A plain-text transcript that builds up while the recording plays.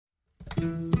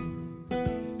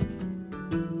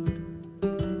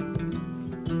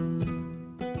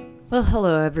Well,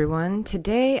 hello everyone.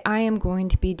 Today I am going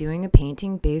to be doing a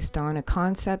painting based on a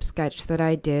concept sketch that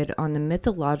I did on the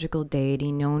mythological deity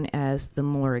known as the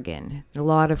Morrigan. A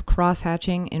lot of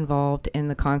cross-hatching involved in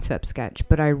the concept sketch,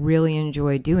 but I really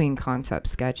enjoy doing concept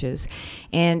sketches,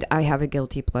 and I have a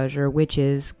guilty pleasure, which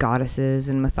is goddesses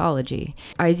and mythology.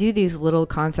 I do these little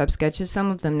concept sketches, some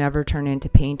of them never turn into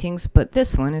paintings, but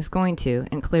this one is going to,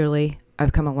 and clearly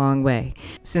I've come a long way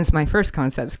since my first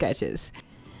concept sketches.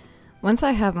 Once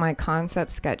I have my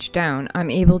concept sketch down,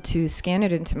 I'm able to scan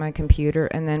it into my computer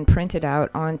and then print it out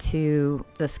onto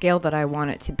the scale that I want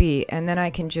it to be, and then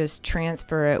I can just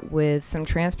transfer it with some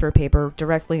transfer paper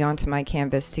directly onto my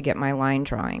canvas to get my line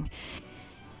drawing.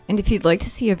 And if you'd like to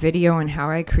see a video on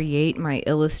how I create my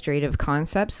illustrative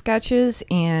concept sketches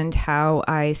and how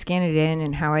I scan it in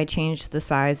and how I change the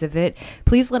size of it,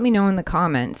 please let me know in the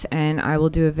comments and I will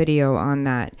do a video on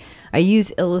that. I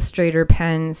use Illustrator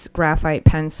pens, graphite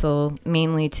pencil,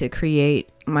 mainly to create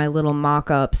my little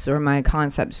mock-ups or my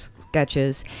concept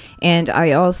sketches, and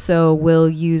I also will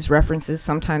use references,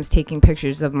 sometimes taking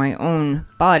pictures of my own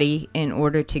body in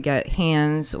order to get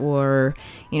hands or,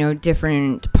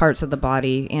 different parts of the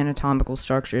body, anatomical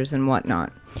structures and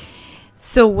whatnot.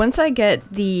 So once I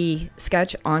get the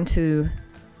sketch onto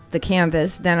the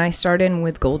canvas, then I start in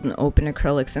with golden open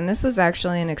acrylics, and this was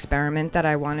actually an experiment that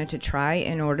I wanted to try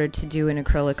in order to do an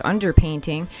acrylic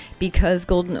underpainting, because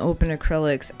golden open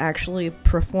acrylics actually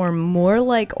perform more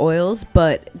like oils,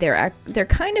 but they're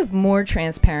kind of more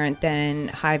transparent than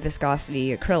high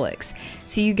viscosity acrylics.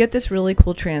 So you get this really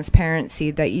cool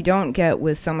transparency that you don't get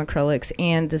with some acrylics,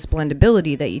 and this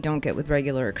blendability that you don't get with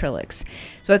regular acrylics.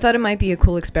 So I thought it might be a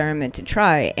cool experiment to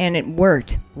try, and it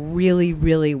worked really,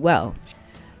 really well.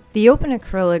 The open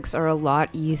acrylics are a lot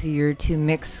easier to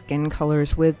mix skin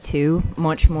colors with too,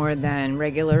 much more than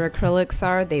regular acrylics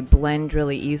are. They blend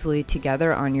really easily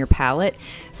together on your palette.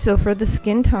 So for the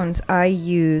skin tones, I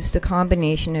used a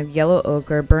combination of yellow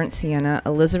ochre, burnt sienna,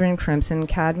 alizarin crimson,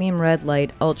 cadmium red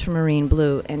light, ultramarine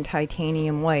blue, and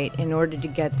titanium white in order to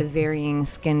get the varying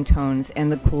skin tones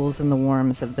and the cools and the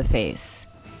warms of the face.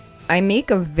 I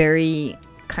make a very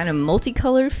kind of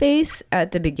multicolored face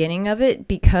at the beginning of it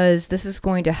because this is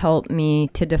going to help me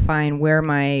to define where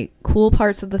my cool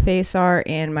parts of the face are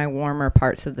and my warmer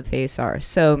parts of the face are.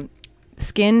 So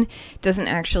skin doesn't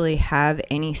actually have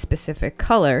any specific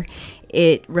color,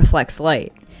 it reflects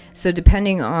light. So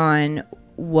depending on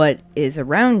what is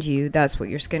around you, that's what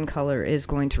your skin color is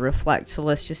going to reflect. So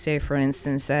let's just say, for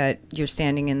instance, that you're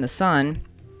standing in the sun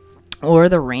or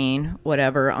the rain,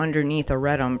 whatever, underneath a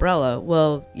red umbrella.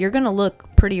 Well, you're going to look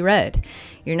pretty red.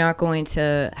 You're not going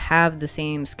to have the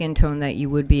same skin tone that you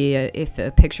would be if a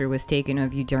picture was taken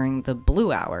of you during the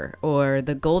blue hour or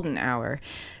the golden hour.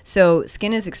 So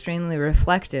skin is extremely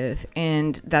reflective,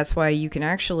 and that's why you can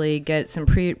actually get some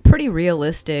pretty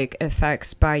realistic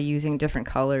effects by using different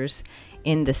colors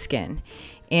in the skin.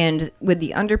 And with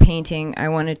the underpainting, I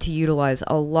wanted to utilize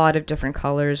a lot of different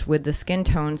colors with the skin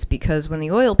tones, because when the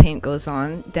oil paint goes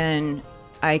on, then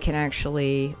I can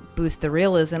actually boost the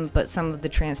realism, but some of the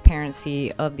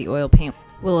transparency of the oil paint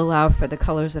will allow for the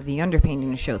colors of the underpainting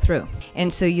to show through.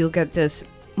 And so you'll get this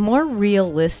more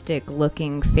realistic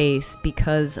looking face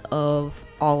because of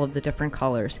all of the different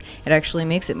colors. It actually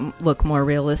makes it look more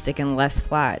realistic and less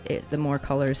flat, the more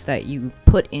colors that you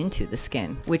put into the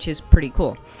skin, which is pretty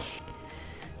cool.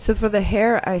 So for the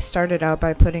hair, I started out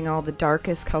by putting all the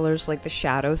darkest colors like the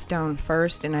shadows down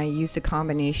first, and I used a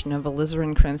combination of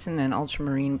alizarin crimson and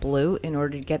ultramarine blue in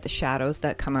order to get the shadows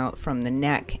that come out from the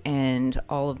neck and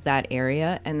all of that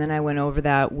area. And then I went over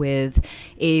that with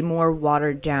a more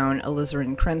watered down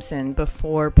alizarin crimson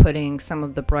before putting some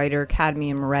of the brighter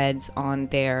cadmium reds on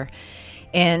there.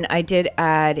 And I did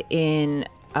add in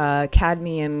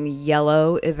cadmium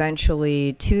yellow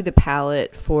eventually to the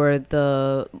palette for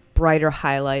the brighter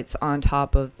highlights on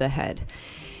top of the head.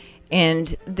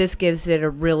 And this gives it a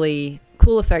really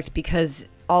cool effect because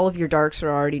all of your darks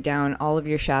are already down, all of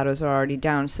your shadows are already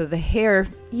down. So the hair,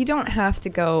 you don't have to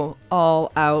go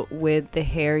all out with the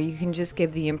hair. You can just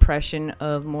give the impression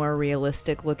of more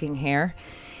realistic looking hair,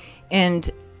 and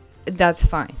that's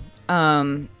fine.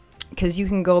 Because you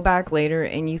can go back later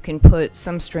and you can put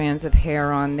some strands of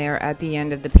hair on there at the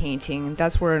end of the painting.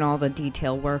 That's where all the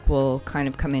detail work will kind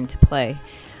of come into play.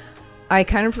 I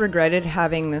kind of regretted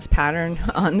having this pattern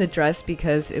on the dress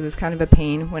because it was kind of a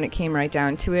pain when it came right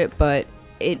down to it, but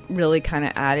it really kind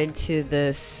of added to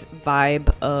this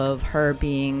vibe of her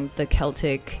being the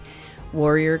Celtic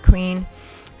warrior queen.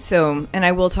 So, and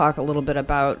I will talk a little bit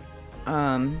about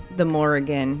the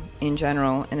Morrigan in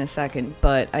general in a second,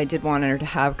 but I did want her to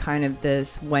have kind of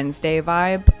this Wednesday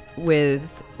vibe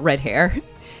with red hair.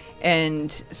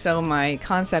 And so my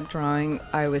concept drawing,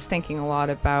 I was thinking a lot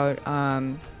about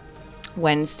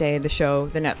Wednesday, the show,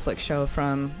 the Netflix show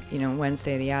from,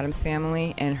 Wednesday, the Addams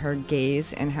Family, and her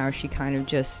gaze and how she kind of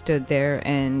just stood there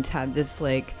and had this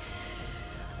like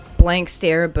blank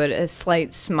stare but a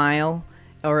slight smile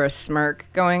or a smirk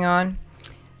going on.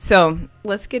 So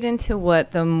let's get into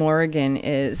what the Morrigan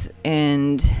is.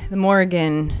 And the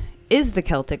Morrigan is the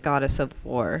Celtic goddess of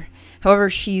war. However,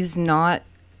 she's not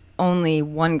only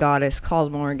one goddess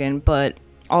called Morrigan, but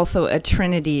also a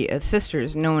trinity of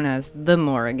sisters known as the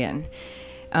Morrigan.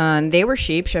 They were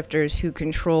shapeshifters who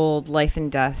controlled life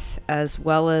and death, as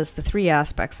well as the three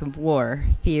aspects of war: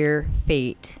 fear,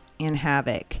 fate, and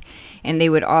havoc. And they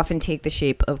would often take the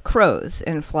shape of crows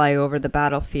and fly over the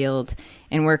battlefield,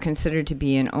 and were considered to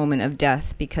be an omen of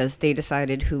death because they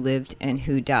decided who lived and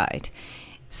who died.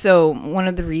 So one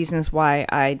of the reasons why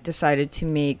I decided to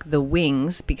make the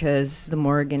wings, because the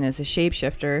Morrigan is a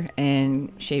shapeshifter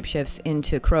and shapeshifts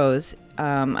into crows,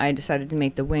 I decided to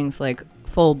make the wings like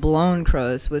full-blown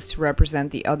crows, was to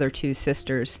represent the other two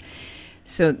sisters.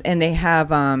 So, and they have,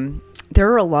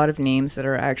 there are a lot of names that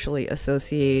are actually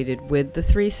associated with the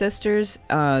three sisters.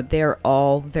 They're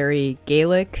all very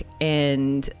Gaelic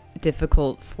and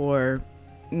difficult for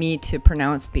me to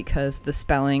pronounce because the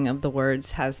spelling of the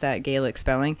words has that Gaelic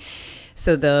spelling.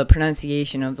 So the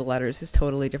pronunciation of the letters is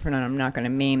totally different, and I'm not going to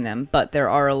name them, but there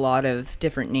are a lot of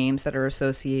different names that are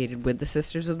associated with the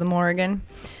Sisters of the Morrigan.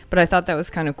 But I thought that was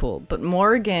kind of cool. But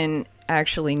Morrigan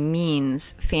actually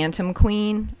means Phantom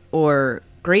Queen or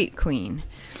Great Queen,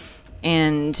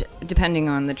 and depending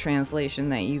on the translation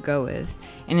that you go with.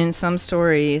 And in some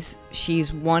stories,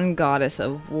 she's one goddess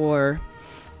of war,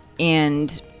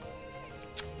 and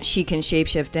she can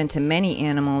shapeshift into many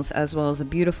animals, as well as a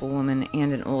beautiful woman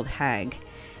and an old hag.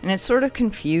 And it's sort of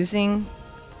confusing,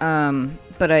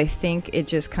 but I think it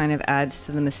just kind of adds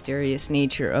to the mysterious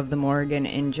nature of the Morrigan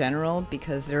in general,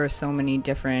 because there are so many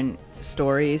different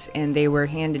stories and they were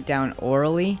handed down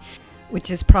orally, which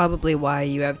is probably why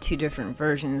you have two different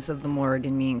versions of the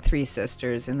Morrigan being three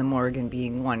sisters and the Morrigan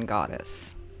being one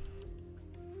goddess.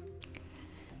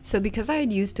 So because I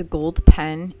had used a gold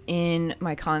pen in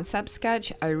my concept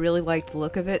sketch, I really liked the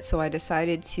look of it, so I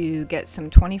decided to get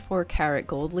some 24 karat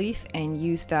gold leaf and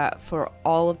use that for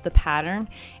all of the pattern.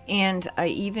 And I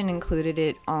even included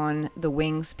it on the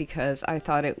wings because I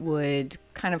thought it would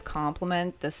kind of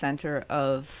complement the center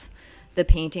of the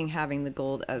painting having the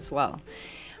gold as well.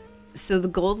 So the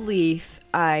gold leaf,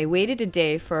 I waited a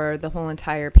day for the whole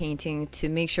entire painting to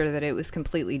make sure that it was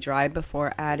completely dry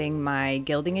before adding my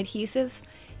gilding adhesive,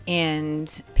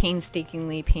 and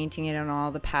painstakingly painting it on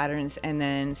all the patterns and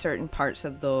then certain parts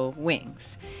of the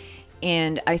wings.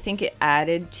 And I think it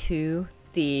added to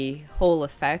the whole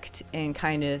effect and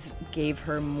kind of gave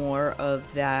her more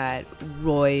of that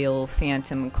royal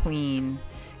Phantom Queen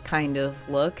kind of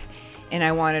look. And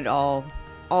I wanted all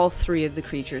three of the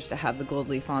creatures to have the gold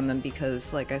leaf on them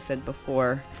because, like I said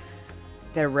before,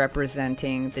 they're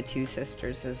representing the two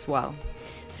sisters as well.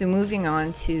 So moving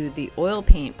on to the oil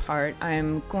paint part,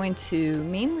 I'm going to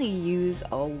mainly use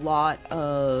a lot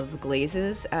of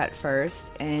glazes at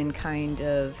first and kind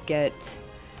of get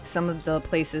some of the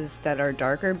places that are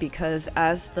darker, because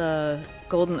as the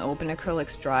golden open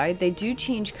acrylics dry, they do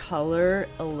change color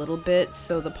a little bit,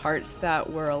 so the parts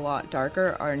that were a lot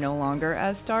darker are no longer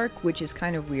as dark, which is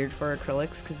kind of weird for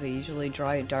acrylics because they usually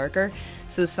dry darker.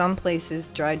 So some places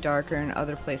dried darker and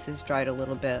other places dried a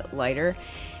little bit lighter,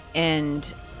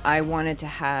 and I wanted to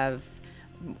have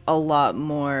a lot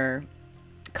more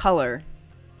color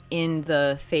in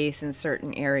the face in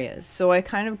certain areas. So I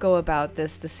kind of go about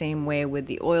this the same way with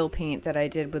the oil paint that I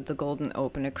did with the golden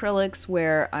open acrylics,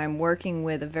 where I'm working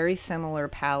with a very similar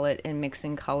palette and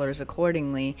mixing colors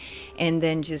accordingly, and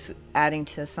then just adding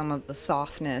to some of the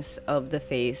softness of the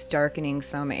face, darkening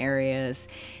some areas,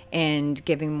 and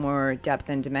giving more depth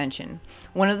and dimension.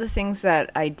 One of the things that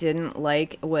I didn't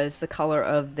like was the color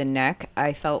of the neck.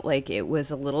 I felt like it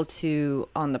was a little too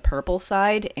on the purple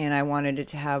side, and I wanted it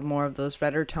to have more of those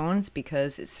redder tones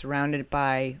because it's surrounded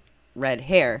by red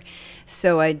hair.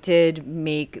 So I did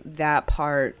make that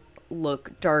part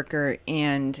look darker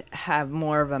and have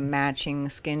more of a matching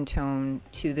skin tone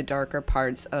to the darker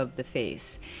parts of the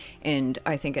face, and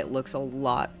I think it looks a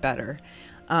lot better.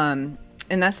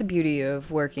 And that's the beauty of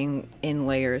working in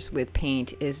layers with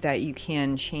paint, is that you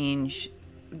can change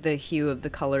the hue of the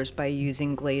colors by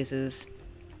using glazes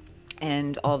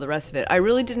and all the rest of it. I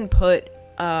really didn't put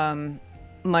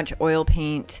much oil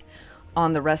paint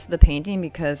on the rest of the painting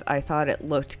because I thought it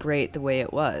looked great the way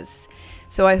it was.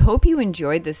 So I hope you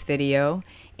enjoyed this video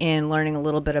and learning a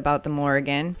little bit about the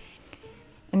Morrigan.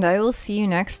 And I will see you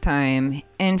next time.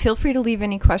 And feel free to leave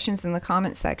any questions in the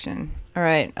comment section. All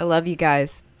right, I love you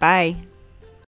guys. Bye.